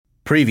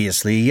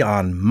Previously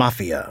on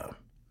Mafia.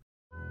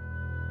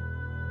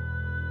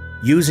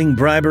 Using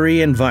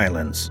bribery and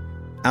violence,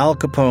 Al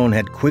Capone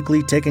had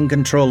quickly taken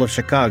control of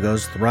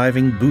Chicago's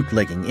thriving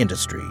bootlegging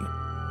industry.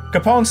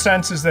 Capone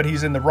senses that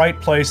he's in the right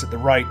place at the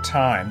right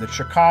time, that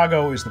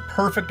Chicago is the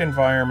perfect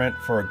environment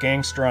for a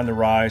gangster on the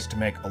rise to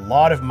make a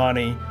lot of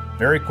money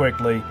very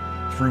quickly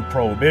through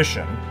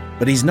prohibition.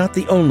 But he's not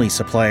the only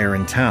supplier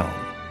in town.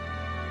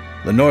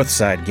 The North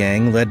Side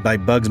gang, led by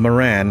Bugs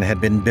Moran, had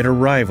been bitter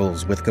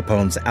rivals with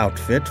Capone's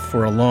outfit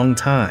for a long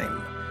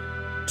time.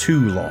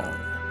 Too long.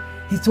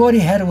 He thought he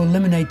had to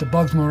eliminate the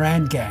Bugs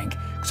Moran gang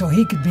so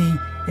he could be,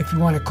 if you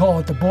want to call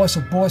it, the boss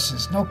of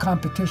bosses. No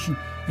competition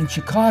in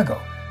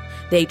Chicago.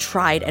 They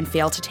tried and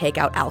failed to take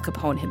out Al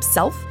Capone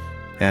himself.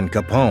 And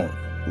Capone,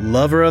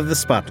 lover of the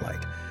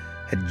spotlight,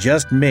 had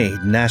just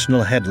made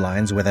national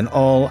headlines with an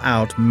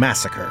all-out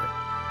massacre.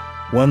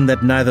 One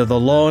that neither the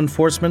law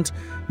enforcement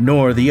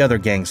nor the other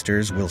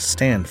gangsters will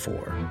stand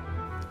for.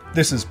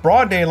 This is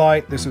broad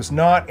daylight. This is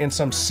not in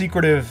some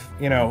secretive,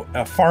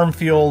 a farm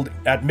field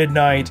at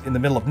midnight in the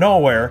middle of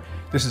nowhere.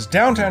 This is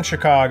downtown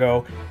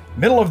Chicago,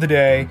 middle of the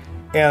day,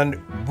 and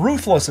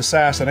ruthless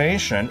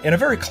assassination in a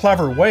very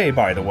clever way,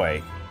 by the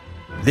way.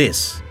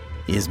 This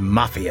is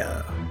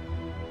Mafia.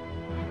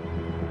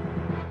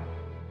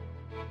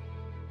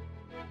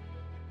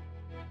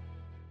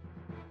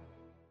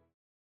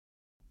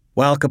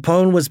 While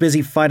Capone was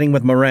busy fighting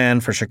with Moran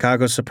for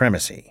Chicago's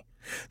supremacy,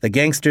 the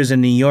gangsters in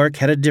New York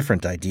had a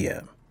different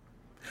idea.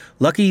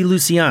 Lucky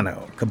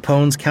Luciano,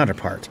 Capone's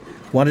counterpart,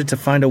 wanted to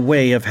find a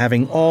way of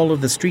having all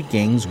of the street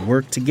gangs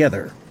work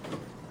together.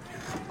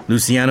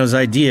 Luciano's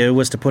idea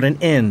was to put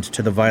an end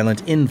to the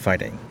violent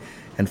infighting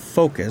and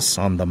focus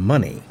on the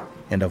money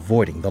and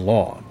avoiding the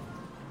law.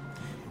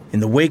 In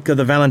the wake of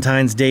the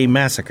Valentine's Day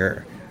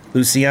massacre,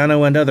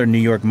 Luciano and other New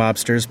York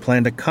mobsters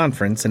planned a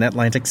conference in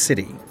Atlantic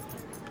City.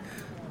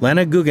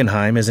 Lana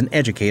Guggenheim is an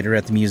educator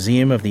at the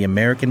Museum of the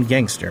American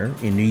Gangster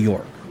in New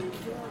York.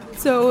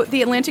 So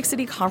the Atlantic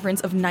City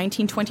Conference of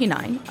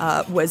 1929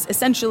 was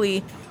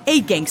essentially a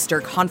gangster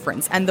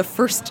conference, and the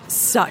first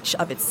such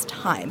of its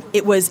time.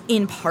 It was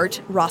in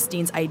part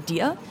Rothstein's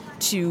idea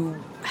to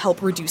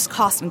help reduce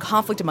cost and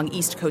conflict among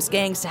East Coast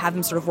gangs, to have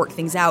them sort of work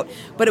things out,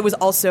 but it was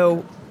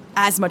also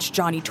as much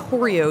Johnny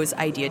Torrio's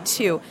idea,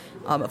 too.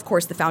 Of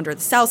course, the founder of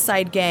the South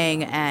Side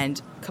Gang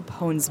and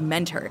Capone's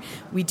mentor.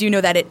 We do know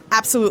that it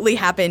absolutely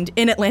happened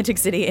in Atlantic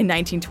City in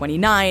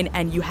 1929,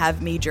 and you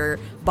have major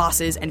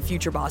bosses and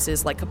future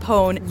bosses like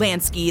Capone,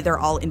 Lansky, they're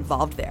all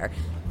involved there.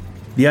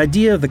 The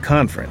idea of the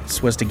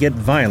conference was to get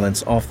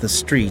violence off the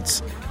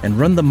streets and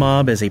run the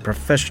mob as a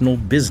professional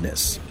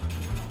business.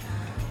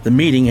 The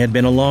meeting had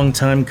been a long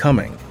time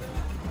coming.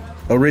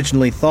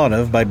 Originally thought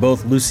of by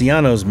both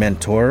Luciano's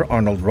mentor,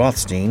 Arnold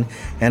Rothstein,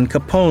 and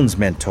Capone's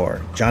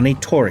mentor, Johnny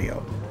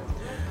Torrio.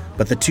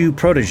 But the two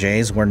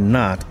protégés were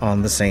not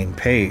on the same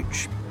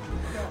page.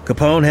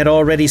 Capone had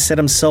already set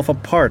himself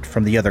apart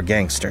from the other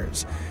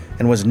gangsters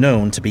and was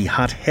known to be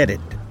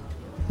hot-headed.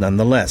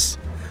 Nonetheless,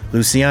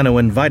 Luciano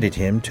invited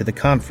him to the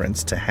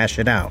conference to hash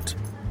it out.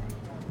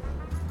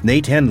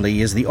 Nate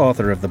Hendley is the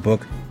author of the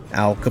book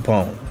Al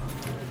Capone.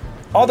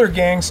 Other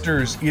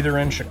gangsters, either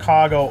in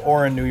Chicago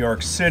or in New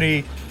York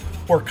City,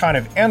 were kind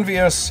of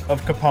envious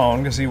of Capone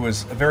because he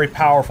was a very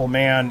powerful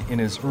man in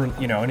his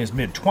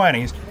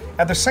mid-20s.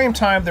 At the same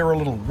time, they were a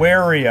little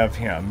wary of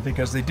him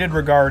because they did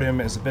regard him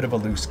as a bit of a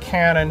loose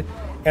cannon,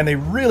 and they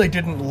really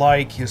didn't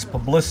like his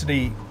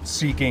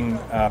publicity-seeking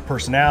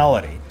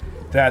personality.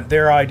 That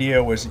their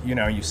idea was,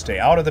 you stay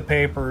out of the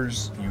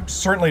papers, you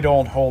certainly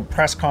don't hold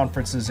press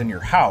conferences in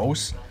your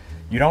house,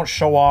 you don't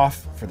show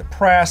off for the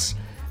press.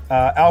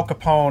 Al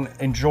Capone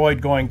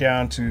enjoyed going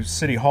down to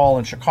City Hall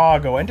in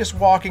Chicago and just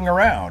walking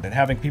around and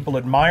having people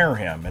admire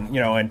him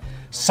and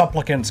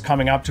supplicants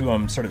coming up to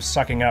him sort of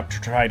sucking up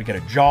to try to get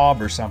a job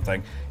or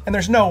something. And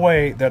there's no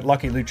way that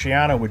Lucky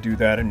Luciano would do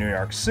that in New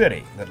York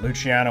City, that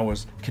Luciano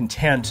was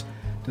content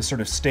to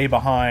sort of stay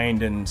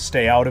behind and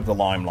stay out of the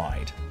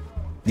limelight.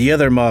 The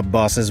other mob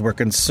bosses were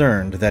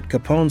concerned that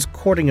Capone's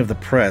courting of the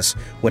press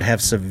would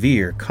have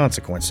severe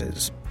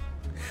consequences.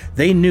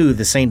 They knew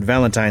the St.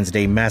 Valentine's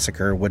Day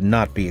massacre would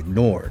not be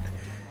ignored,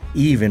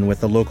 even with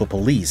the local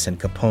police in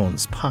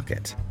Capone's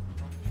pocket.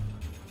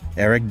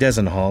 Eric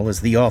Desenhall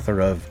is the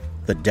author of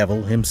The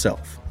Devil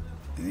Himself.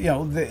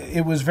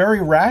 It was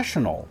very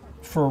rational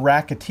for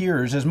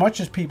racketeers. As much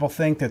as people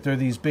think that they're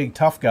these big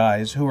tough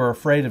guys who are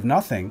afraid of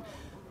nothing,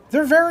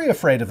 they're very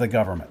afraid of the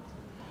government.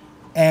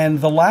 And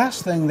the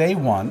last thing they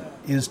want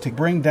is to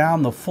bring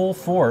down the full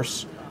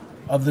force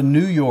of the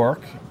New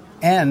York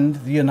and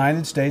the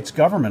United States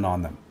government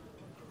on them.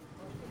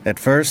 At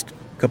first,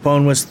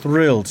 Capone was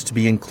thrilled to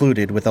be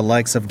included with the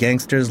likes of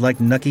gangsters like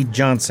Nucky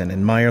Johnson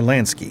and Meyer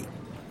Lansky.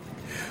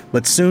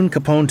 But soon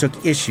Capone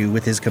took issue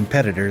with his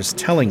competitors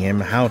telling him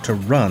how to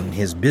run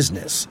his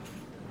business.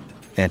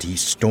 And he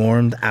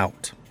stormed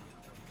out.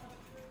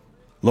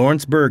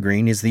 Lawrence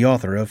Bergreen is the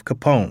author of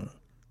Capone,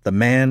 The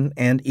Man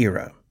and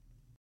Era.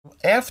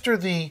 After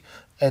the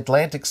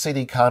Atlantic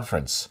City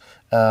Conference,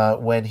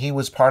 when he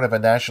was part of a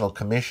national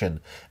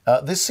commission.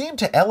 This seemed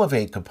to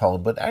elevate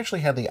Capone, but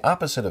actually had the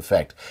opposite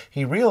effect.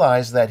 He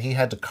realized that he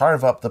had to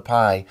carve up the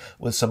pie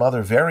with some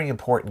other very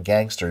important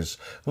gangsters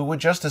who would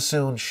just as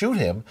soon shoot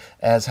him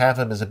as have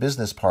him as a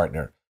business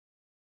partner.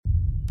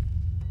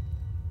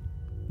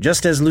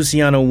 Just as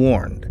Luciano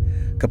warned,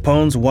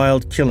 Capone's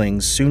wild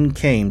killings soon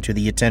came to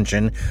the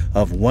attention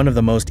of one of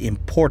the most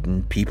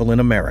important people in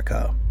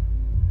America.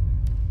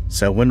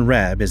 Selwyn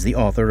Rabb is the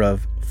author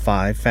of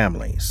 5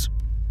 Families.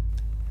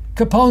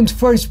 Capone's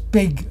first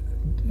big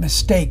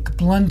mistake,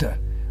 blunder,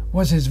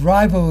 was his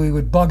rivalry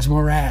with Bugs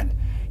Moran.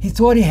 He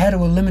thought he had to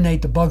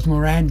eliminate the Bugs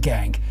Moran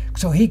gang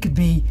so he could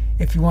be,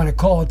 if you want to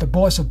call it, the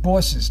boss of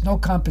bosses, no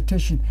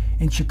competition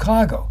in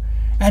Chicago.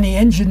 And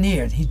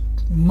he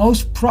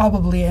most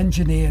probably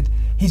engineered,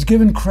 he's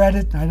given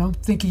credit, I don't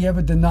think he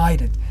ever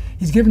denied it,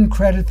 he's given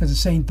credit for the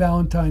St.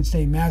 Valentine's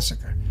Day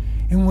Massacre,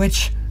 in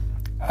which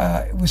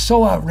it was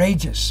so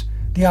outrageous,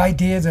 the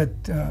idea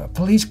that a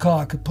police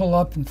car could pull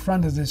up in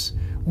front of this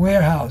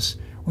warehouse,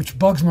 which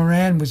Bugs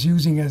Moran was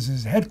using as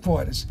his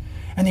headquarters.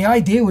 And the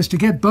idea was to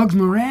get Bugs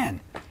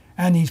Moran.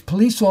 And these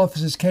police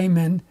officers came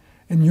in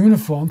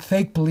uniform,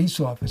 fake police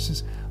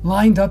officers,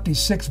 lined up these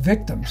 6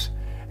 victims,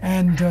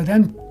 and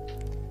then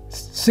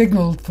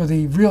signaled for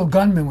the real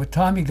gunmen with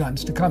Tommy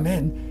guns to come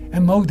in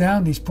and mow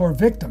down these poor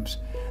victims.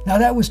 Now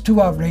that was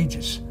too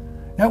outrageous.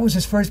 That was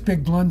his first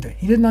big blunder.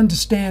 He didn't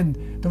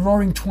understand the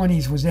Roaring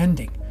 '20s was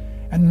ending.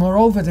 And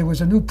moreover, there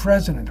was a new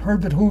president,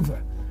 Herbert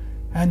Hoover.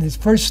 And his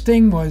first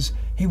thing was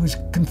he was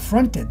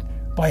confronted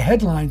by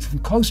headlines from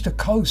coast to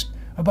coast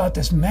about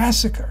this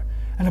massacre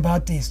and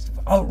about these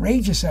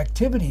outrageous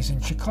activities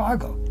in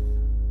Chicago.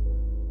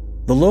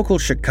 The local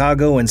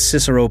Chicago and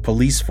Cicero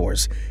police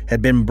force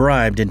had been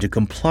bribed into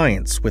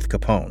compliance with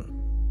Capone,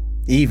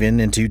 even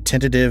into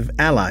tentative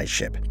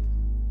allyship.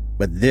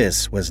 But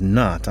this was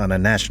not on a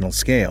national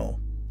scale,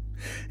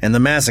 and the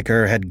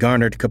massacre had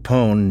garnered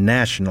Capone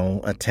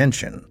national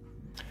attention.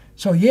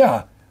 So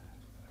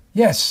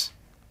yes,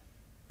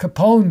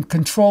 Capone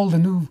controlled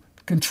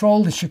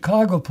the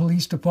Chicago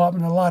Police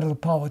Department, a lot of the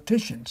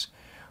politicians,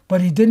 but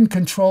he didn't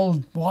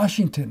control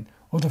Washington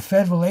or the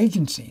federal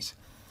agencies.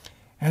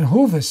 And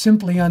Hoover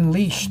simply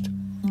unleashed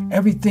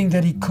everything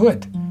that he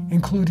could,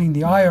 including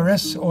the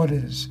IRS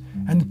auditors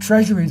and the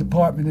Treasury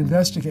Department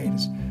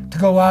investigators, to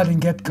go out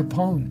and get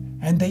Capone,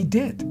 and they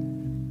did.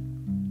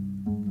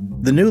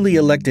 The newly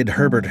elected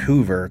Herbert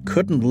Hoover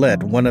couldn't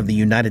let one of the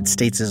United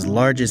States'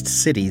 largest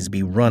cities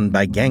be run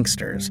by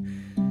gangsters.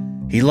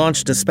 He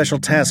launched a special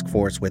task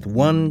force with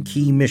one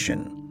key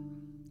mission: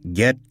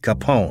 get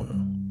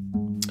Capone.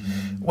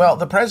 Well,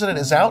 the president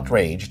is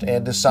outraged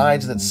and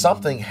decides that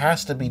something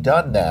has to be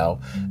done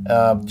now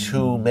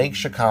to make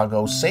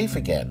Chicago safe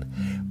again.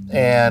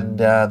 And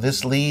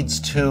this leads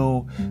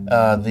to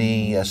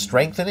the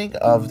strengthening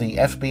of the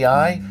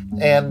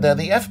FBI. And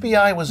the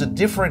FBI was a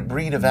different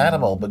breed of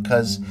animal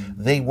because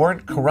they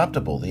weren't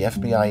corruptible. The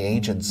FBI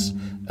agents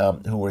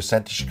who were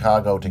sent to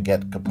Chicago to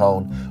get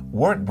Capone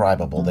weren't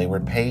bribable. They were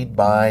paid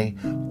by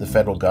the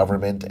federal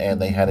government, and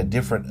they had a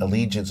different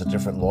allegiance, a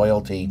different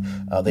loyalty.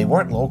 They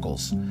weren't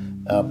locals.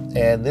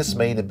 And this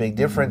made a big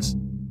difference.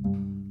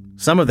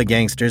 Some of the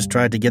gangsters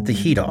tried to get the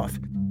heat off.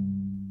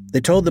 They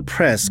told the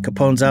press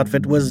Capone's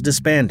outfit was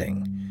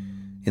disbanding.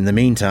 In the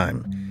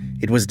meantime,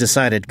 it was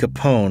decided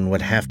Capone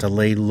would have to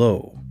lay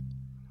low.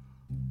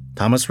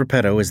 Thomas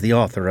Repetto is the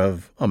author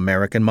of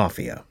American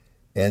Mafia.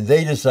 And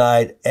they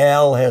decide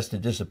Al has to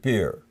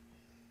disappear.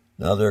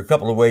 Now, there are a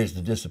couple of ways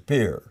to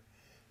disappear.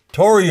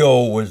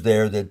 Torrio was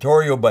there.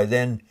 Torrio by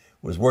then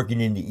was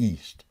working in the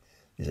East.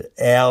 He said,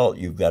 Al,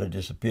 you've got to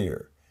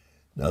disappear.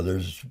 Now,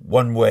 there's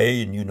one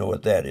way, and you know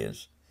what that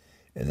is.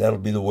 And that'll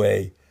be the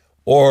way.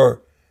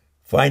 Or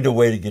find a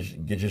way to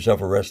get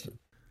yourself arrested.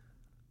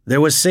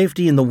 There was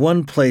safety in the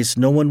one place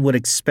no one would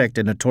expect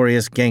a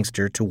notorious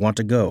gangster to want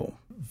to go.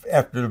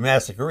 After the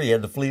massacre, he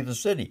had to flee the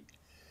city.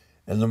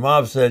 And the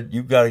mob said,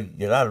 you've got to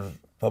get out of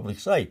public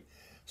sight.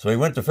 So he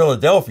went to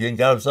Philadelphia and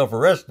got himself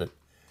arrested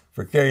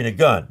for carrying a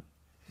gun.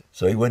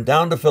 So he went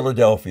down to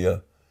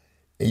Philadelphia.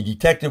 A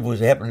detective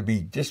happened to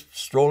be just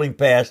strolling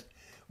past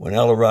when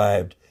Al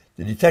arrived.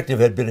 The detective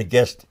had been a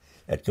guest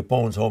at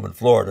Capone's home in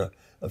Florida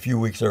a few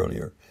weeks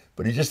earlier.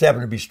 But he just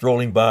happened to be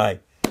strolling by.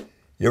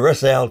 He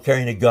arrests Al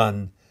carrying a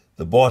gun.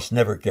 The boss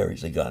never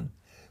carries a gun.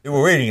 They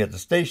were waiting at the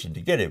station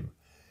to get him.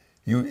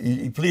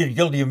 He pleaded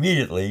guilty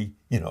immediately.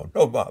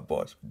 No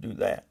boss would do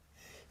that.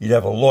 He'd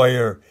have a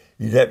lawyer.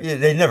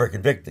 They'd never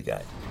convict the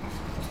guy.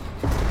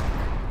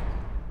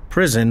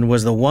 Prison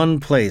was the one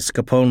place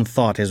Capone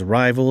thought his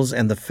rivals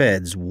and the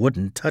feds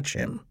wouldn't touch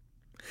him.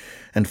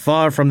 And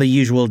far from the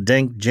usual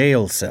dank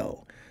jail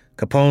cell,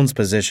 Capone's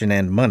position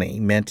and money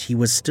meant he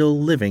was still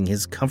living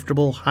his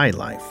comfortable high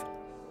life.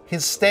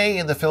 His stay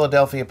in the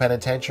Philadelphia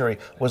penitentiary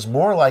was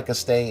more like a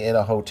stay in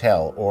a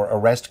hotel or a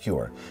rest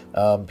cure.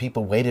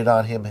 People waited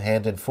on him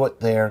hand and foot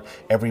there.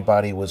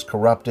 Everybody was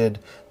corrupted,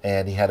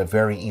 and he had a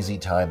very easy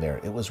time there.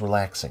 It was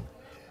relaxing.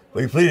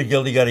 Well, he pleaded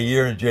guilty, got a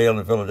year in jail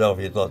in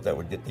Philadelphia, thought that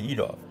would get the heat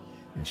off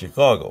in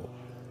Chicago,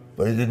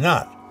 but it did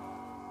not.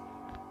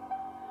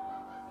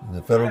 And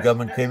the federal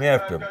government came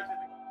after him.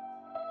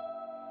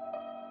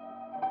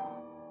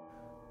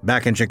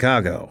 Back in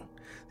Chicago,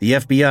 the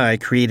FBI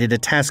created a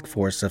task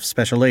force of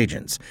special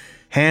agents,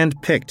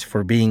 hand-picked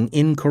for being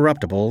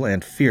incorruptible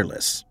and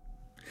fearless.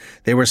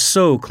 They were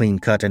so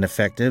clean-cut and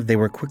effective, they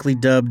were quickly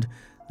dubbed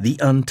the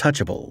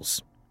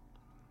Untouchables.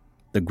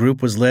 The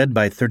group was led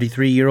by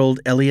 33-year-old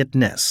Elliot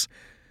Ness,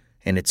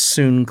 and it's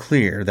soon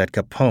clear that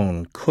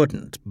Capone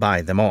couldn't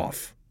buy them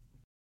off.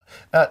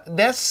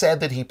 Ness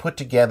said that he put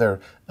together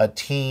a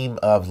team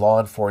of law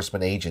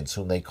enforcement agents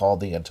whom they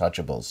called the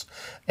Untouchables,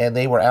 and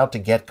they were out to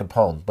get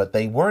Capone, but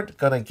they weren't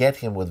going to get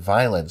him with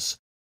violence.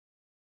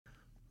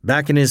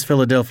 Back in his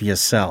Philadelphia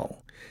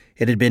cell,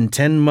 it had been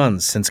 10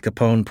 months since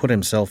Capone put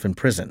himself in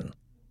prison.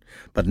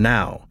 But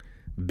now,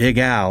 Big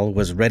Al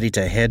was ready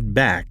to head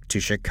back to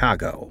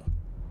Chicago.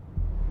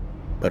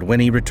 But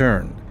when he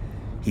returned,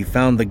 he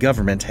found the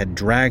government had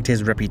dragged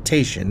his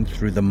reputation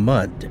through the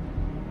mud.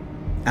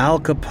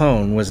 Al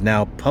Capone was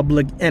now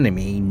public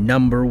enemy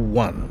number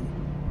one.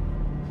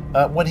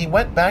 When he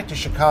went back to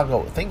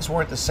Chicago, things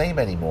weren't the same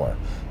anymore.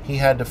 He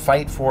had to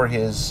fight for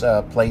his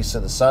place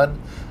in the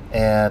sun,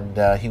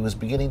 and he was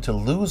beginning to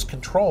lose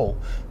control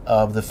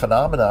of the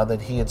phenomenon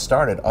that he had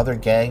started. Other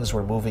gangs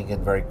were moving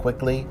in very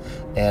quickly,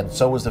 and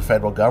so was the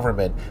federal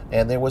government.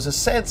 And there was a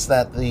sense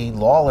that the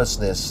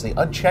lawlessness, the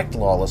unchecked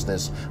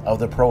lawlessness of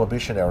the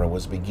Prohibition era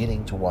was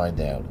beginning to wind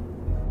down.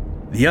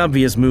 The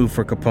obvious move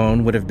for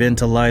Capone would have been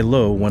to lie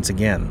low once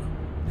again.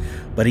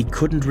 But he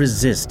couldn't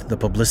resist the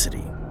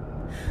publicity.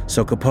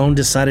 So Capone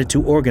decided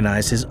to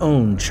organize his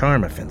own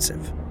charm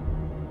offensive.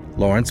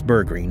 Lawrence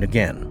Bergreen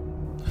again.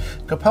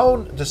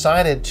 Capone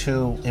decided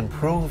to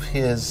improve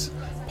his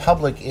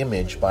public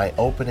image by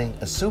opening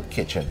a soup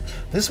kitchen.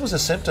 This was a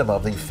symptom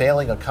of the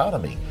failing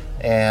economy.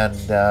 And,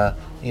 the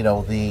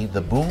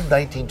boom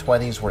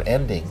 1920s were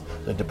ending.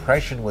 The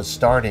Depression was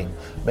starting.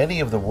 Many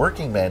of the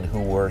working men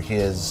who were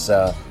his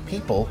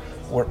people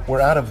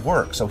were out of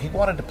work. So he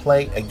wanted to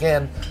play,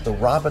 again, the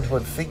Robin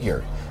Hood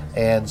figure.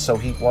 And so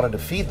he wanted to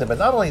feed them. And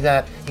not only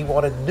that, he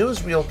wanted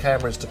newsreel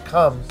cameras to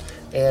come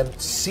and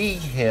see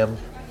him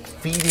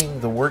feeding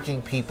the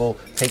working people,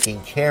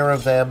 taking care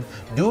of them,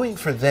 doing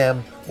for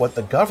them what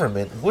the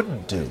government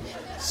wouldn't do.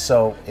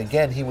 So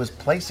again, he was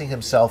placing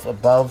himself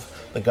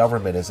above the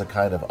government as a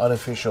kind of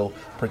unofficial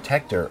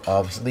protector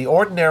of the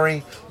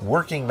ordinary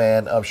working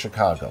man of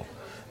Chicago,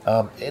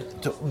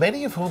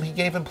 many of whom he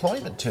gave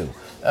employment to.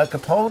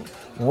 Capone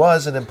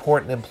was an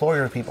important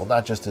employer of people,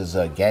 not just as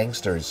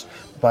gangsters,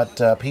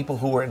 but people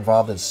who were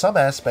involved in some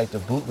aspect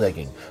of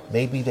bootlegging.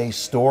 Maybe they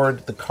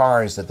stored the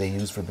cars that they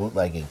used for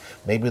bootlegging.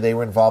 Maybe they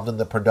were involved in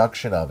the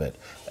production of it.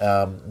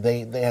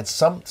 They had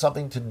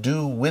something to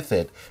do with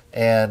it,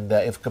 and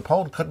if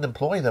Capone couldn't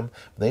employ them,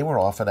 they were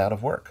often out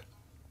of work.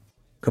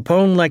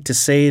 Capone liked to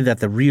say that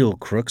the real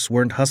crooks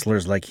weren't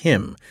hustlers like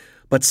him,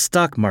 but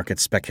stock market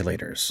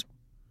speculators.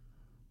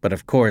 But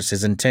of course,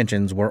 his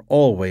intentions were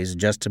always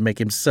just to make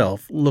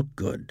himself look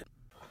good.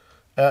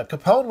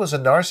 Capone was a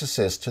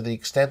narcissist to the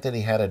extent that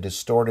he had a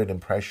distorted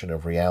impression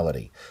of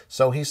reality.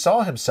 So he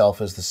saw himself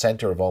as the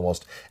center of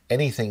almost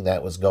anything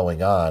that was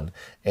going on,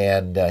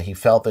 and he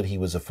felt that he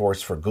was a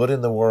force for good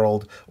in the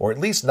world, or at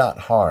least not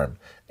harm.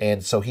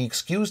 And so he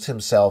excused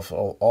himself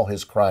all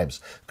his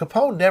crimes.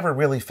 Capone never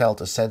really felt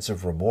a sense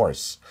of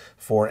remorse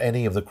for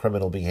any of the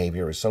criminal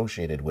behavior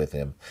associated with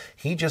him.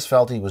 He just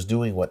felt he was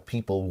doing what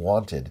people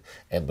wanted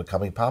and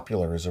becoming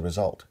popular as a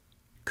result.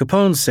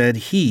 Capone said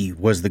he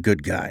was the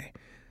good guy,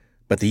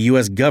 but the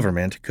U.S.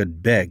 government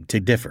could beg to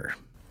differ.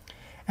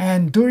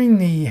 And during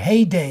the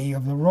heyday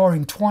of the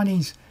Roaring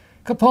 '20s,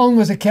 Capone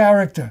was a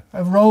character,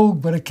 a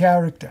rogue, but a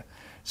character.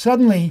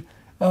 Suddenly,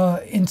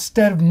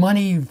 instead of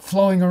money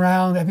flowing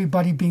around,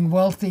 everybody being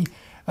wealthy,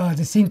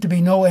 there seemed to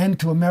be no end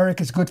to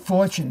America's good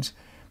fortunes.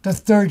 The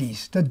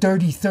 30s, the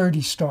Dirty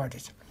 30s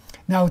started.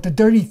 Now, the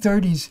Dirty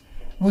 30s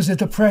was a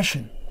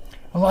depression.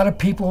 A lot of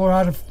people were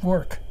out of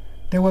work.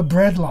 There were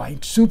bread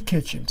lines, soup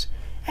kitchens.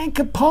 And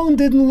Capone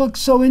didn't look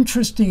so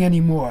interesting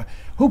anymore.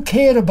 Who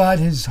cared about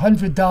his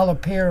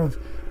 $100 pair of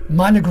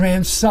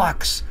monogrammed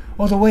socks,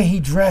 or the way he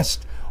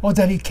dressed, or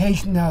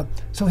dedication?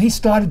 So he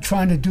started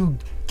trying to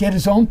get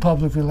his own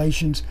public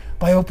relations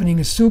by opening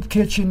a soup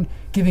kitchen,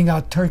 giving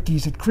out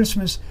turkeys at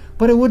Christmas,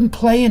 but it wouldn't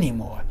play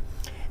anymore.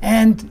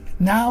 And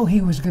now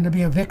he was going to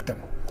be a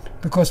victim,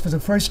 because for the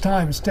first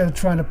time, instead of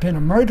trying to pin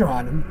a murder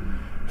on him,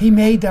 he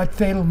made that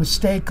fatal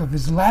mistake of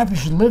his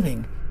lavish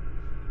living.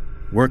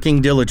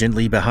 Working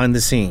diligently behind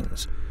the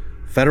scenes,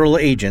 federal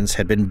agents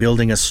had been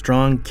building a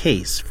strong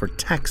case for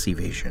tax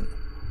evasion.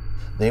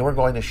 They were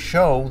going to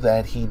show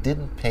that he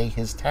didn't pay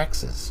his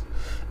taxes.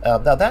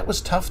 Now, that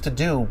was tough to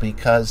do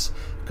because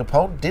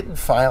Capone didn't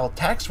file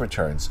tax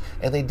returns,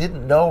 and they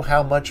didn't know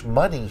how much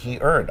money he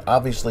earned.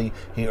 Obviously,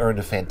 he earned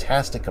a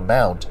fantastic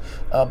amount,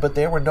 but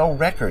there were no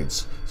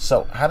records.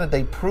 So how did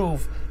they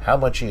prove how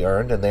much he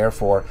earned, and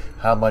therefore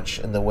how much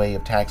in the way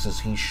of taxes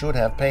he should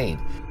have paid?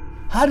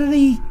 How did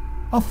he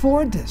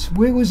afford this?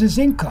 Where was his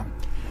income?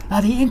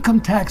 Now, the income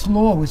tax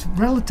law was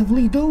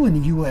relatively new in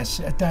the U.S.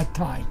 at that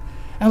time.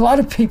 And a lot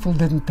of people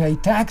didn't pay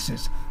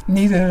taxes,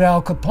 neither did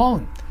Al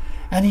Capone.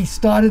 And he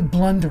started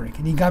blundering,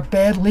 and he got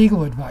bad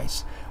legal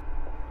advice.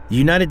 The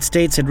United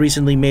States had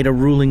recently made a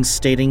ruling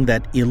stating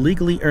that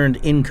illegally earned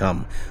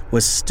income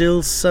was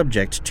still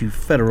subject to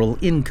federal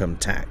income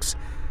tax.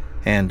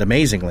 And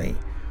amazingly,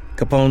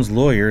 Capone's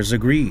lawyers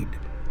agreed,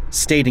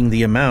 stating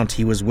the amount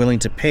he was willing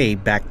to pay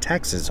back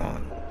taxes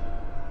on.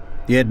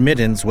 The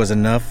admittance was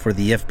enough for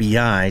the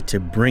FBI to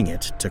bring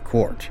it to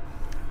court.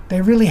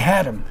 They really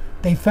had him.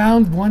 They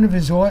found one of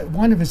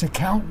his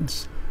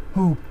accountants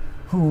who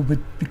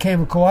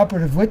became a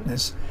cooperative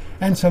witness,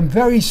 and some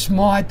very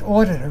smart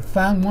auditor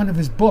found one of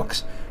his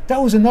books. That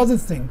was another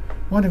thing,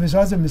 one of his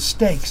other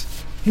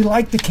mistakes. He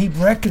liked to keep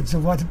records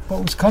of what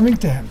was coming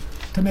to him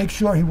to make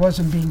sure he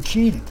wasn't being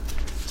cheated.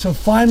 So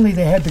finally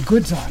they had the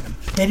goods on him.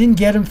 They didn't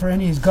get him for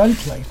any of his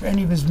gunplay, for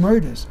any of his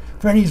murders,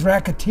 for any of his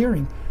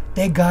racketeering.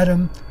 They got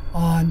him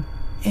on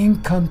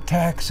income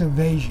tax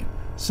evasion,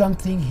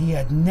 something he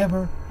had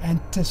never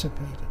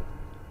anticipated.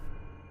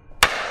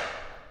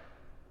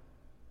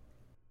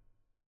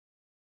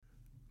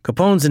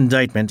 Capone's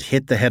indictment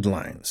hit the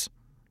headlines,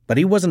 but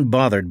he wasn't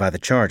bothered by the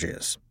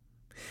charges.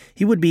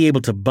 He would be able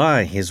to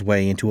buy his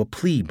way into a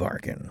plea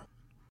bargain.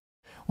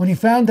 When he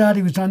found out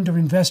he was under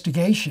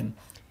investigation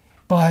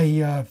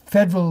by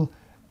federal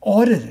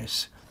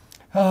auditors,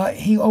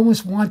 he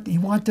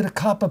wanted to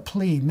cop a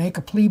plea, make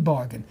a plea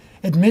bargain,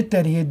 admit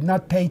that he had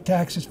not paid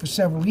taxes for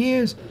several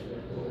years.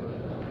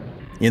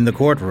 In the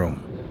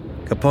courtroom,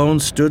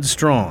 Capone stood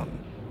strong,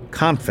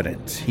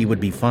 confident he would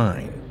be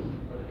fine.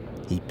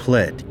 He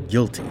pled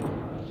guilty.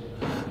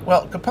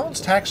 Well, Capone's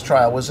tax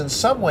trial was in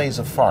some ways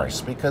a farce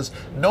because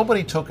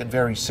nobody took it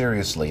very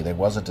seriously. There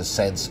wasn't a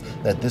sense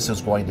that this was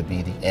going to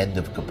be the end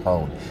of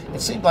Capone. It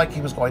seemed like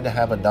he was going to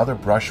have another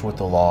brush with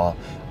the law,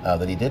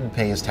 that he didn't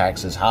pay his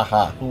taxes.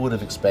 Who would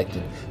have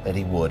expected that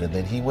he would? And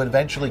then he would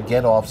eventually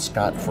get off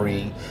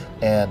scot-free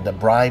and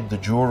bribe the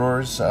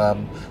jurors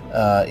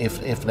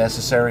if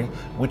necessary,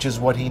 which is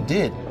what he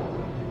did.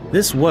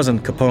 This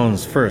wasn't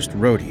Capone's first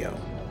rodeo,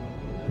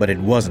 but it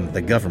wasn't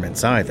the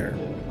government's either.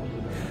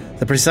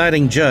 The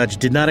presiding judge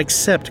did not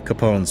accept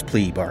Capone's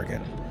plea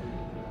bargain.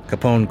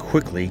 Capone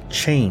quickly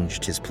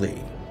changed his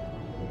plea.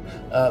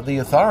 The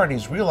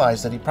authorities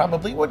realized that he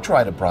probably would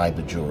try to bribe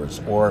the jurors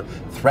or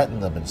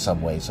threaten them in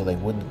some way so they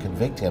wouldn't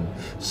convict him.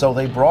 So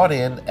they brought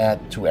in,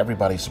 to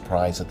everybody's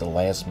surprise at the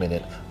last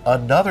minute,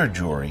 another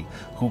jury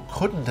who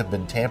couldn't have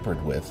been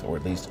tampered with, or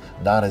at least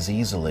not as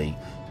easily.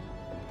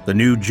 The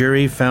new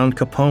jury found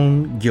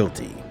Capone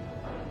guilty.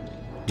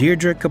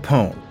 Deirdre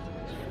Capone.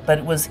 But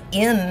it was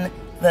in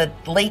the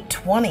late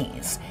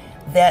 20s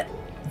that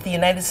the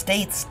United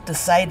States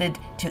decided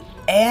to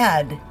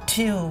add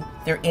to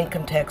their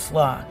income tax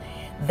law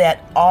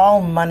that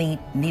all money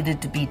needed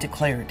to be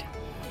declared.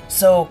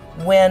 So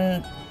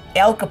when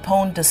Al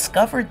Capone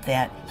discovered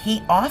that,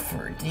 he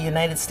offered the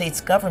United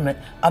States government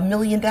 $1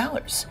 million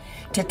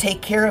to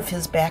take care of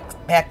his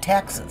back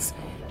taxes,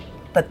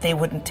 but they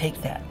wouldn't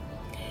take that.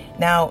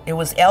 Now, it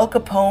was Al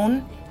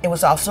Capone, it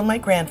was also my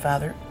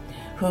grandfather,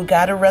 who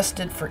got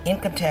arrested for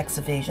income tax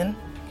evasion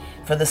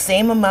for the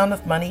same amount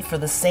of money for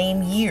the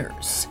same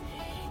years.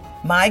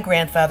 My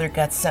grandfather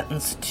got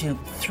sentenced to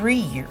 3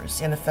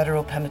 years in a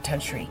federal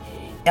penitentiary.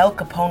 Al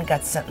Capone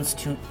got sentenced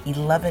to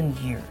 11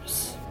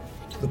 years.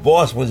 The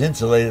boss was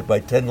insulated by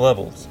 10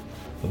 levels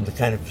from the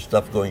kind of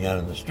stuff going on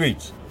in the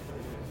streets.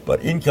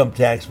 But income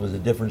tax was a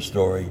different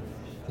story.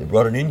 They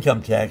brought an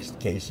income tax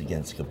case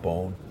against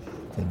Capone,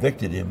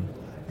 convicted him,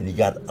 and he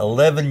got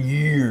 11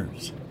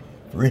 years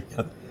for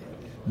income.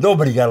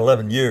 Nobody got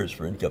 11 years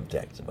for income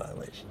tax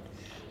violation.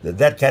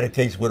 That kind of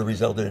case would have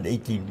resulted in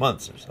 18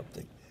 months or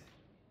something.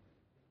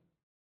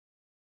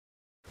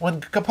 When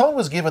Capone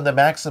was given the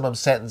maximum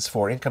sentence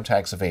for income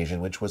tax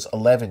evasion, which was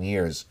 11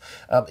 years,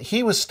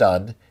 he was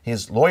stunned.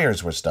 His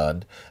lawyers were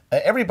stunned.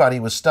 Everybody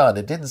was stunned.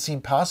 It didn't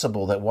seem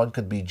possible that one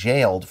could be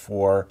jailed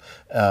for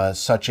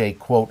such a,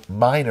 quote,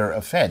 minor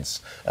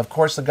offense. Of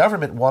course, the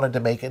government wanted to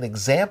make an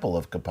example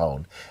of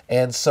Capone,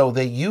 and so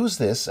they used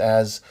this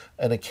as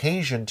an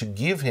occasion to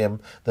give him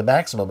the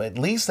maximum. At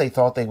least they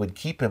thought they would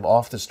keep him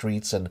off the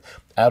streets and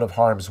out of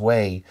harm's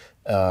way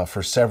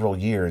for several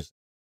years.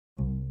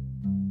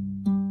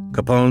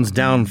 Capone's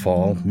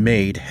downfall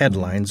made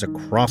headlines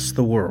across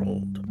the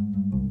world.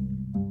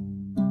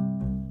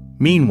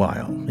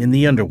 Meanwhile, in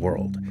the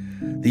underworld,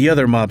 the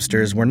other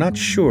mobsters were not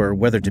sure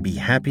whether to be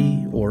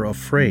happy or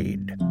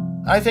afraid.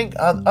 I think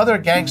other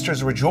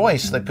gangsters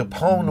rejoiced that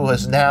Capone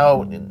was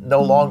now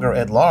no longer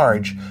at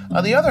large.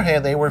 On the other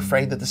hand, they were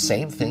afraid that the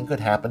same thing could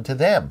happen to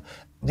them.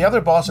 The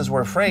other bosses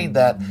were afraid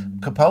that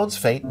Capone's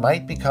fate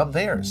might become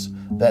theirs,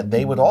 that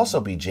they would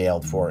also be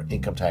jailed for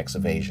income tax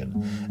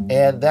evasion.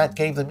 And that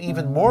gave them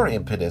even more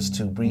impetus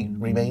to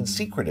remain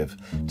secretive,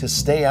 to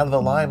stay out of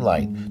the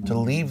limelight, to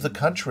leave the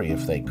country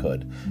if they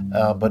could.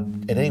 But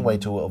anyway,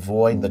 to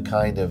avoid the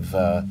kind of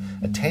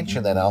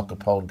attention that Al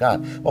Capone got.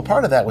 Well,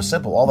 part of that was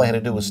simple. All they had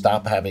to do was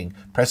stop having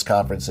press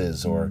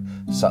conferences or,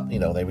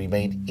 they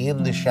remained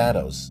in the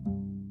shadows.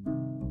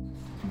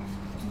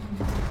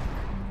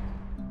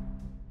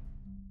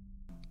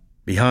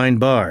 Behind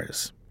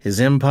bars, his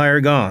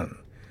empire gone,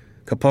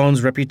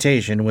 Capone's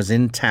reputation was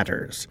in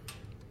tatters.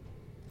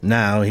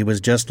 Now he was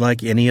just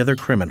like any other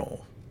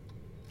criminal.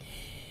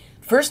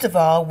 First of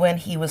all, when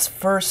he was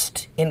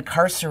first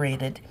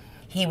incarcerated,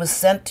 he was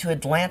sent to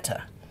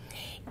Atlanta.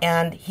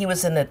 And he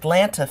was in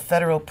Atlanta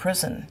federal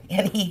prison.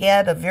 And he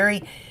had a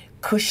very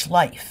cush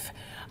life.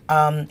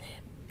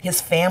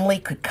 His family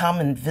could come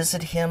and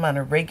visit him on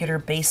a regular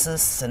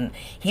basis. And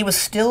he was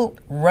still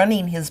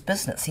running his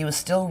business. He was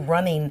still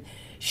running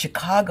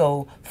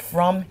Chicago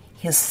from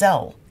his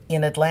cell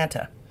in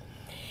Atlanta.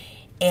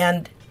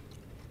 And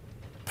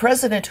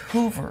President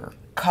Hoover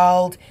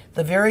called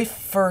the very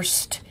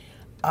first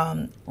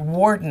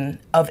warden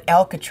of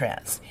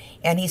Alcatraz,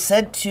 and he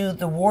said to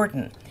the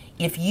warden,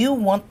 if you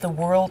want the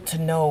world to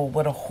know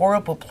what a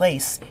horrible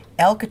place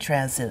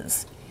Alcatraz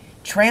is,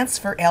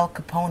 transfer Al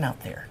Capone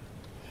out there.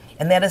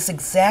 And that is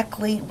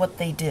exactly what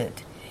they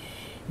did.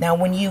 Now,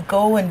 when you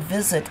go and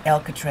visit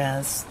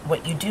Alcatraz,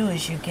 what you do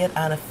is you get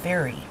on a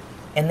ferry,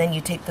 and then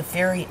you take the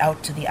ferry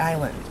out to the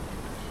island.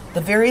 The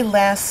very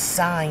last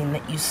sign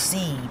that you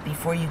see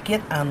before you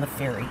get on the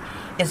ferry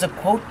is a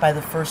quote by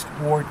the first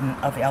warden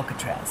of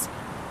Alcatraz.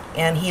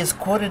 And he is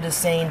quoted as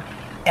saying,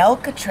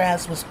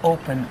 Alcatraz was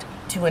opened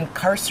to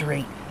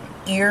incarcerate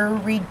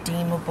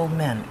irredeemable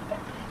men,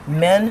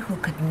 men who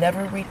could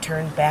never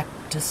return back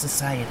to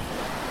society.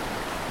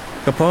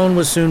 Capone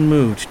was soon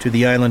moved to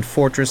the island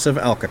fortress of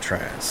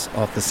Alcatraz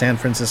off the San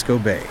Francisco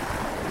Bay.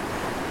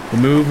 The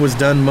move was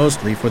done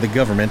mostly for the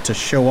government to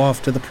show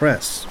off to the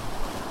press.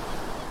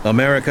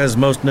 America's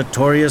most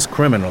notorious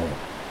criminal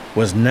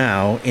was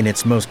now in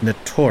its most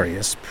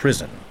notorious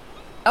prison.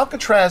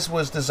 Alcatraz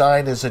was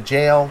designed as a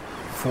jail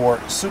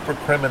for super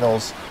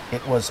criminals.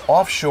 It was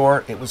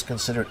offshore. It was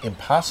considered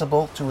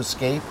impossible to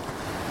escape.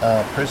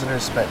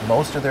 Prisoners spent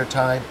most of their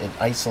time in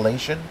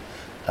isolation,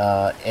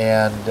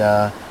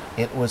 and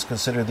it was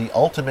considered the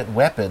ultimate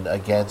weapon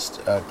against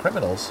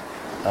criminals,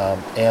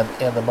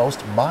 and the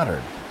most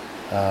modern.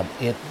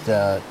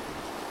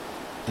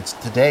 It's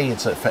today. You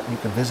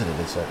can visit it.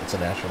 It's a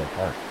national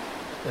park.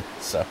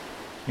 So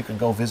you can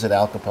go visit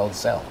Al Capone's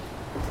cell.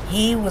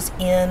 He was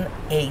in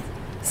a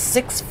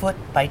 6-foot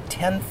by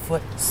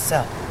 10-foot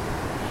cell,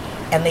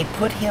 and they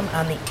put him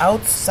on the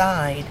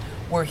outside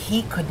where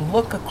he could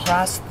look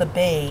across the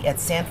bay at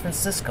San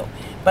Francisco.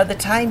 By the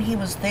time he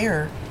was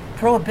there,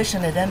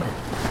 Prohibition had ended.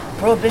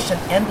 Prohibition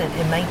ended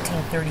in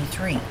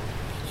 1933.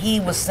 He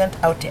was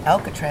sent out to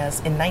Alcatraz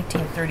in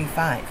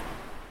 1935.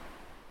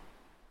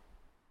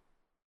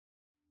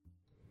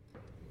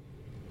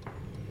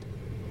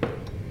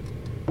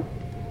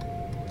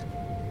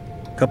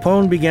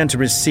 Capone began to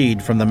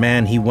recede from the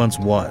man he once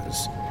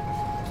was.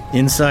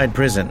 Inside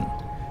prison,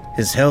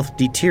 his health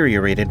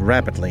deteriorated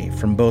rapidly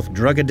from both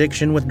drug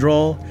addiction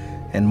withdrawal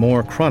and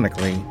more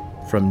chronically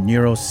from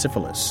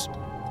neurosyphilis.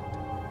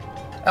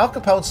 Al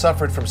Capone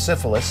suffered from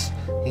syphilis.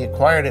 He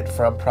acquired it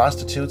from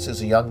prostitutes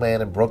as a young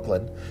man in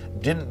Brooklyn,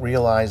 didn't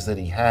realize that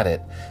he had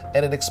it,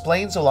 and it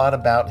explains a lot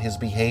about his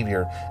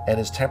behavior and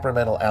his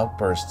temperamental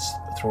outbursts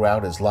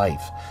throughout his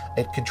life.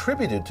 It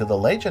contributed to the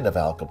legend of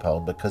Al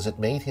Capone because it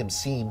made him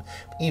seem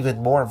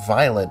even more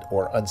violent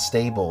or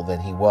unstable than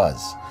he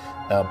was.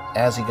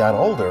 As he got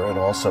older, it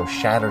also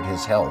shattered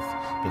his health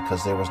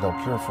because there was no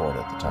cure for it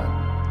at the time.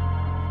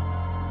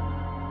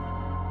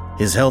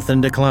 His health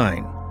in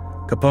decline,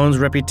 Capone's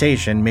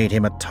reputation made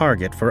him a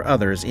target for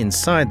others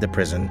inside the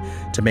prison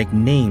to make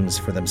names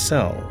for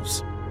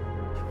themselves.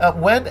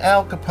 When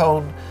Al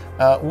Capone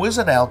was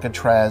in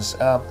Alcatraz,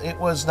 it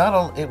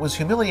was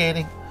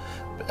humiliating,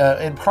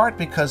 in part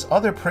because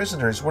other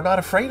prisoners were not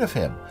afraid of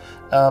him.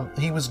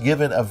 He was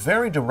given a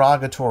very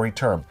derogatory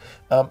term.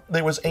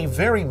 There was a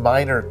very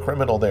minor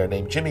criminal there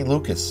named Jimmy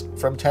Lucas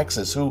from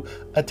Texas who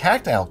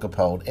attacked Al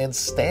Capone and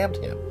stabbed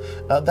him.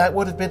 That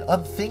would have been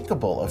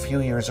unthinkable a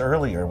few years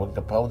earlier when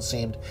Capone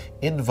seemed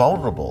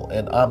invulnerable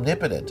and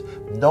omnipotent.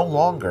 No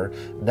longer.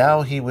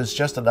 Now he was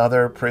just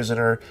another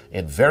prisoner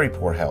in very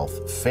poor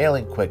health,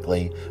 failing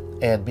quickly,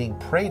 and being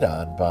preyed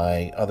on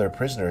by other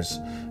prisoners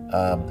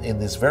in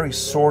this very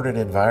sordid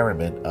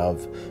environment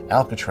of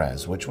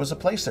Alcatraz, which was a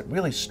place that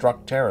really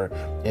struck terror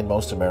in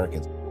most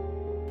Americans.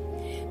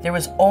 There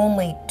was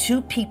only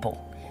 2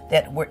 people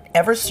that were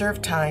ever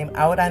served time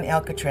out on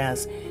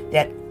Alcatraz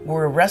that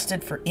were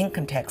arrested for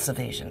income tax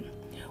evasion.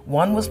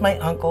 One was my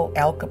uncle,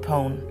 Al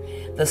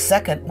Capone. The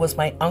second was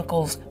my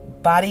uncle's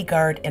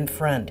bodyguard and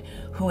friend,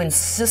 who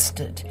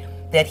insisted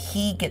that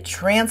he get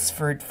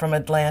transferred from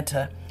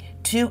Atlanta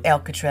to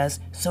Alcatraz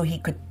so he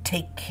could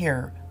take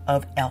care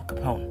of Al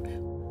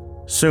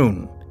Capone.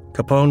 Soon,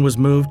 Capone was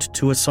moved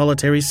to a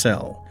solitary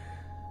cell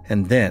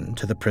and then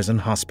to the prison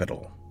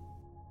hospital.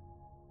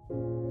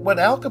 When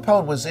Al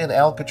Capone was in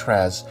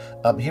Alcatraz,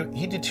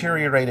 he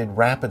deteriorated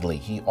rapidly.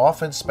 He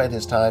often spent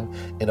his time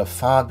in a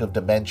fog of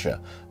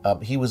dementia.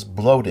 He was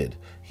bloated.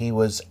 He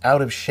was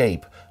out of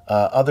shape.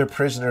 Other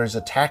prisoners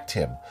attacked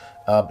him.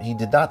 He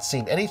did not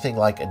seem anything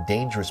like a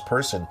dangerous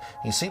person.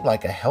 He seemed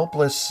like a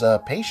helpless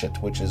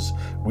patient, which is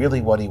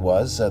really what he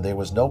was. There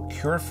was no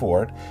cure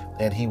for it,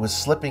 and he was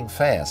slipping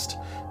fast.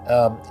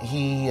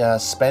 He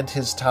spent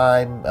his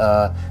time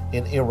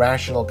in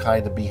irrational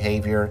kind of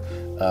behavior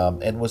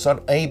and was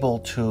unable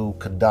to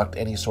conduct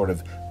any sort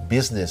of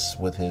business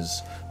with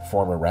his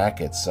former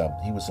rackets.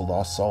 He was a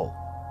lost soul.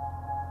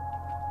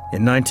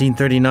 In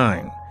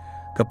 1939,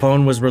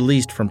 Capone was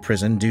released from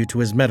prison due to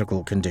his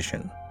medical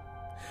condition.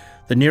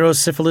 The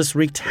neurosyphilis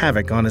wreaked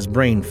havoc on his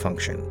brain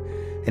function,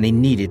 and he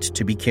needed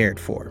to be cared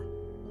for.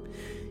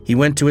 He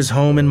went to his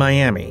home in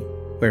Miami,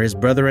 where his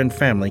brother and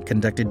family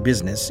conducted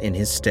business in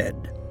his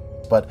stead.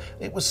 But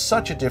it was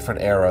such a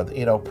different era.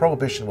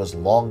 Prohibition was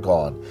long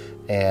gone,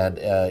 and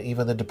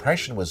even the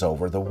Depression was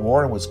over. The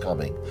war was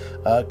coming.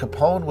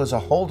 Capone was a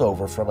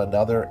holdover from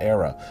another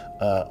era,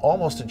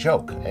 almost a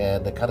joke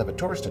and a kind of a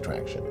tourist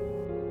attraction.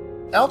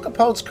 Al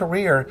Capone's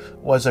career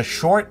was a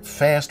short,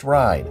 fast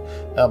ride.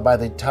 By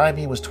the time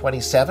he was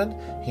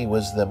 27, he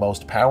was the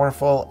most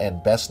powerful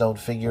and best-known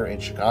figure in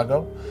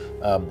Chicago.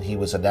 He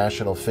was a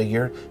national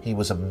figure. He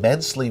was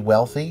immensely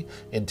wealthy.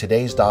 In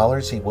today's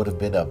dollars, he would have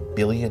been a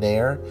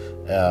billionaire,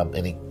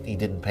 and he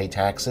didn't pay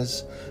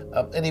taxes.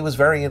 And he was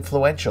very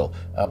influential.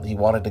 He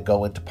wanted to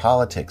go into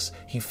politics.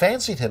 He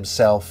fancied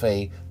himself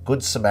a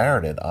good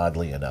Samaritan,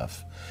 oddly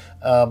enough.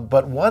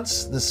 But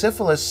once the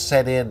syphilis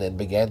set in and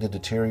began to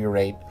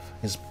deteriorate,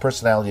 his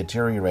personality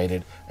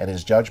deteriorated and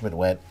his judgment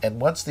went, and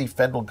once the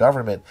federal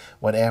government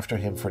went after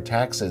him for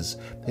taxes,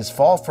 his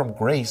fall from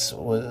grace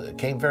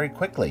came very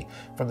quickly.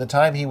 From the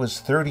time he was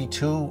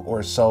 32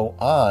 or so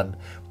on,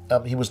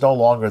 he was no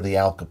longer the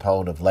Al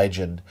Capone of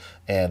legend,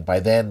 and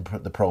by then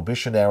the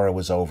Prohibition era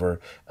was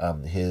over.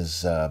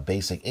 His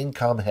basic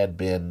income had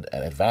been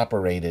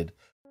evaporated.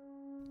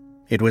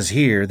 It was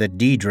here that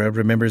Deidre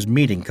remembers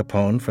meeting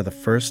Capone for the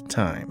first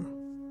time.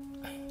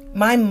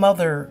 My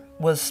mother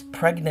was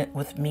pregnant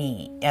with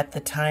me at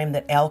the time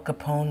that Al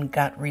Capone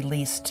got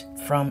released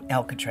from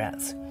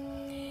Alcatraz.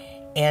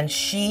 And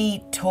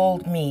she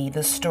told me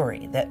the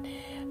story that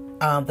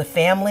the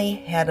family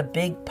had a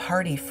big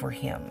party for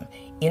him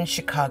in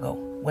Chicago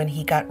when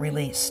he got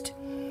released.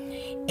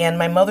 And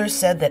my mother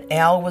said that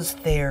Al was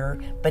there,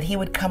 but he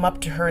would come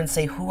up to her and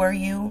say, "Who are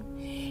you?"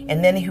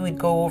 And then he would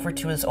go over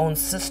to his own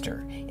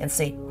sister and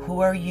say, "Who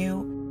are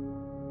you?"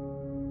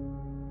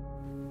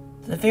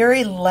 The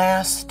very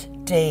last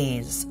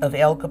days of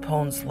Al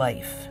Capone's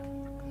life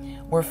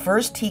were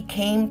first he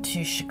came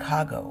to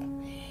Chicago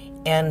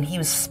and he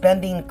was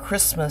spending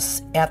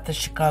Christmas at the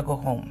Chicago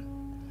home.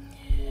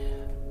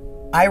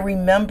 I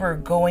remember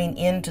going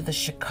into the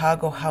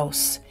Chicago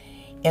house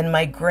and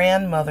my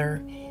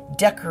grandmother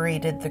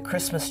decorated the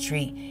Christmas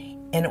tree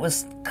and it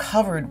was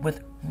covered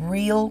with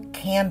real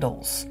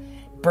candles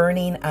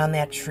burning on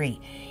that tree.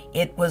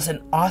 It was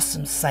an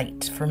awesome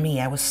sight for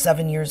me. I was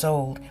 7 years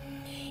old.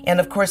 And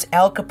of course,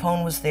 Al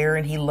Capone was there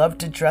and he loved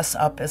to dress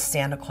up as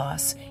Santa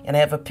Claus. And I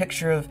have a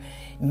picture of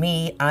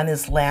me on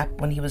his lap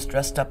when he was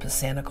dressed up as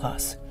Santa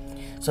Claus.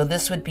 So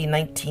this would be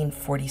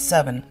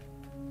 1947.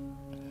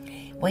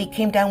 Well, he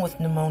came down with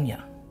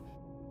pneumonia.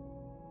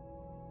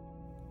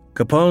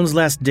 Capone's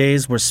last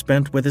days were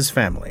spent with his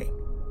family.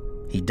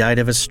 He died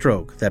of a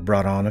stroke that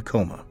brought on a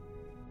coma.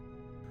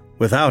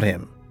 Without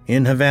him,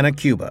 in Havana,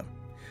 Cuba,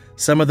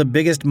 some of the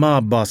biggest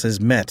mob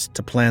bosses met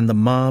to plan the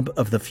mob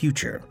of the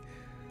future.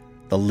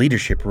 The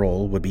leadership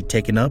role would be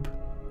taken up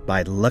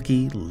by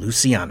Lucky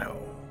Luciano.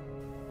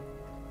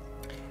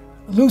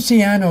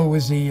 Luciano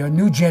was the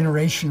new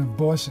generation of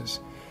bosses.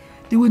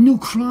 There were new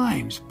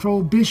crimes,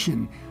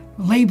 prohibition,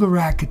 labor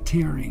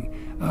racketeering.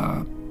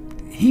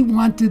 He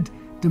wanted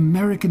the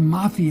American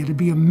mafia to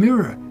be a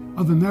mirror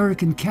of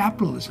American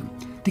capitalism,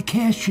 to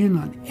cash in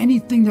on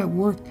anything that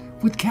worked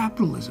with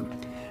capitalism.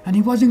 And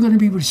he wasn't going to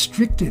be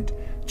restricted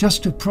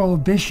just to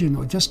prohibition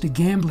or just to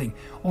gambling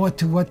or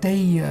to what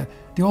the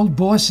old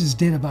bosses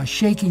did about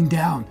shaking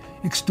down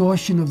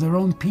extortion of their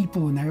own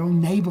people in their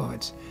own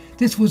neighborhoods.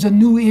 This was a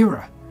new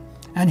era,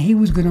 and he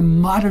was going to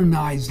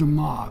modernize the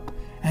mob,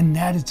 and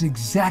that is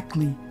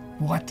exactly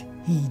what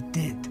he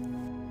did.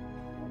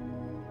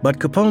 But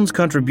Capone's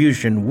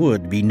contribution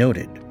would be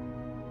noted.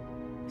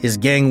 His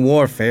gang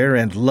warfare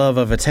and love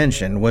of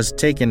attention was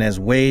taken as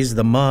ways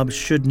the mob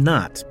should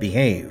not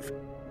behave.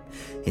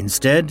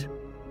 Instead,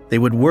 they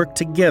would work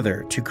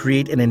together to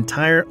create an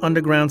entire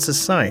underground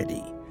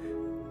society,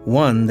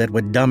 one that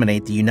would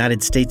dominate the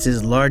United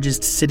States'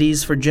 largest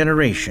cities for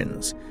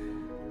generations.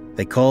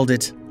 They called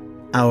it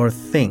Our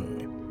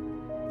Thing,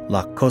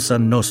 La Cosa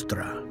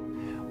Nostra.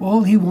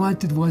 All he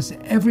wanted was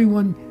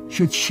everyone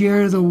should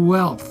share the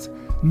wealth,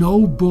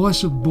 no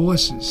boss of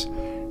bosses.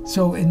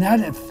 So in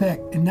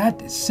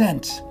that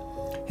sense,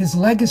 his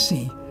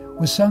legacy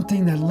was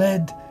something that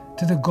led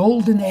to the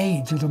golden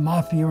age of the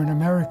mafia in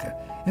America.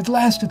 It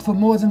lasted for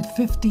more than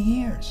 50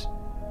 years.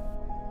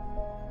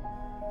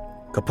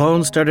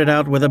 Capone started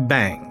out with a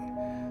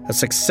bang, a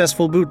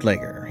successful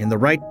bootlegger in the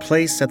right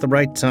place at the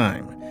right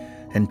time,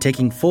 and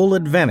taking full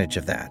advantage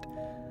of that.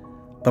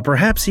 But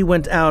perhaps he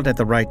went out at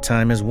the right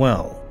time as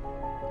well.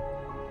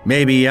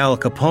 maybe Al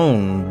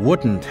Capone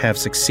wouldn't have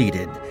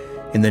succeeded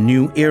in the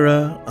new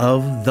era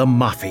of the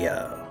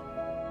Mafia.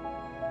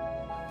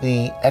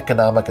 The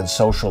economic and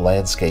social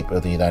landscape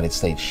of the United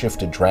States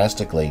shifted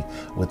drastically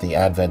with the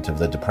advent of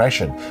the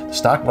Depression. The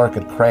stock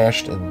market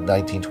crashed in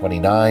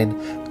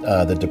 1929.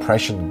 The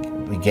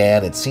Depression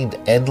began. It seemed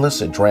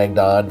endless. It dragged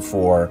on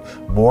for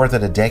more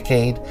than a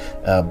decade.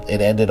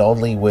 It ended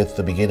only with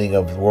the beginning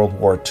of World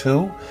War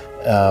II.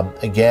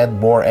 Again,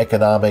 more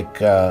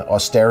economic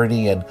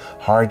austerity and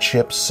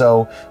hardships.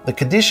 So the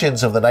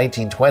conditions of the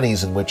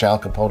 1920s, in which Al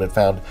Capone had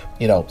found,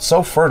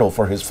 so fertile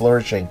for his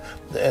flourishing,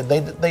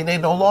 they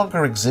no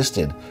longer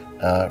existed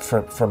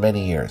for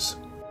many years.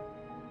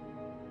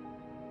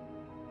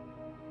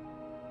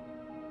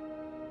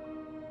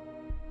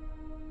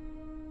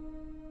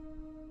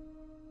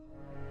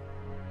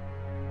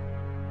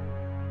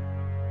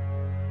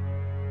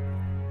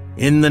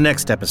 In the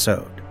next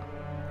episode,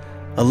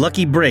 a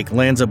lucky break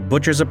lands a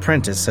butcher's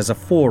apprentice as a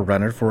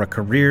forerunner for a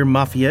career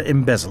mafia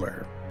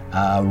embezzler.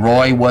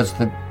 Roy was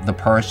the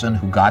person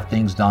who got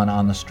things done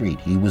on the street.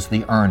 He was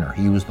the earner.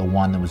 He was the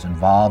one that was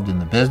involved in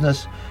the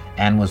business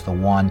and was the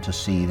one to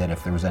see that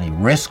if there was any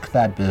risk to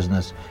that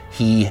business,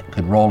 he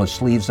could roll his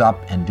sleeves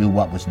up and do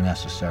what was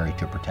necessary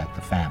to protect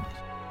the families.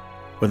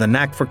 With a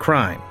knack for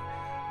crime,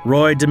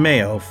 Roy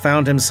DeMeo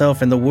found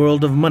himself in the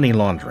world of money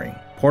laundering,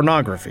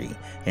 pornography,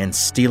 and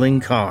stealing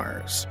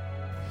cars.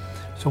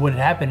 So what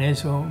had happened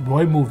is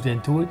Roy moved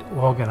into it,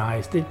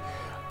 organized it,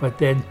 but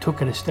then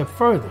took it a step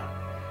further.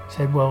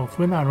 Said, well, if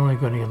we're not only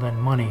going to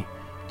lend money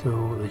to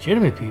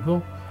legitimate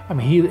people,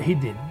 he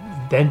did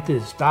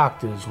dentists,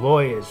 doctors,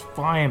 lawyers,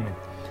 firemen.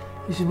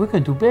 He said, we're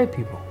going to do bad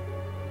people.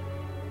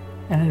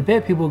 And the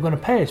bad people are going to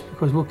pay us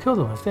because we'll kill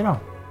them if they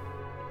don't.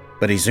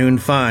 But he soon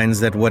finds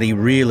that what he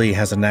really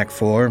has a knack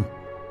for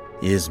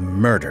is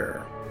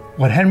murder.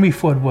 What Henry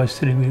Ford was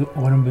to the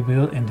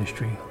automobile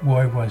industry,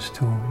 Roy was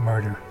to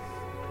murder.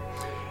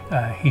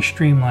 He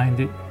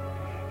streamlined it,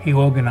 he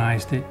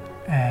organized it,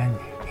 and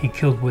he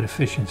killed with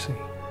efficiency.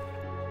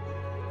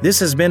 This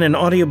has been an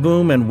Audio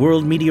Boom and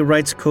World Media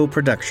Rights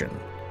co-production,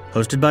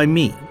 hosted by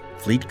me,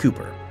 Fleet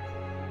Cooper.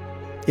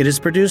 It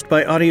is produced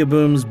by Audio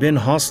Boom's Ben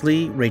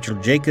Hossley, Rachel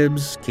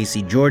Jacobs,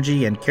 Casey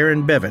Georgie, and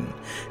Karen Bevan,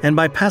 and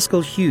by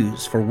Pascal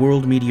Hughes for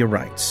World Media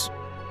Rights.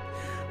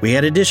 We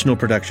had additional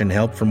production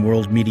help from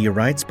World Media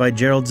Rights by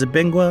Gerald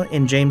Zabengwa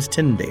and James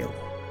Tyndale.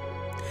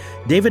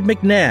 David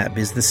McNabb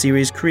is the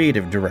series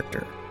creative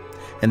director,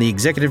 and the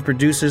executive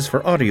producers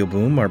for Audio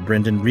Boom are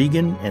Brendan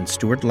Regan and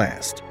Stuart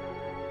Last.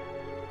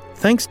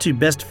 Thanks to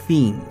Best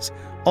Fiends,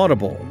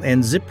 Audible,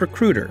 and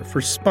ZipRecruiter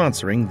for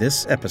sponsoring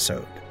this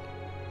episode.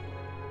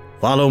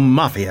 Follow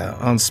Mafia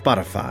on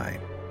Spotify,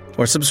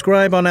 or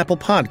subscribe on Apple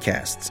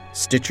Podcasts,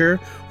 Stitcher,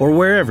 or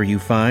wherever you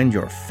find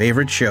your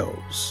favorite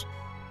shows.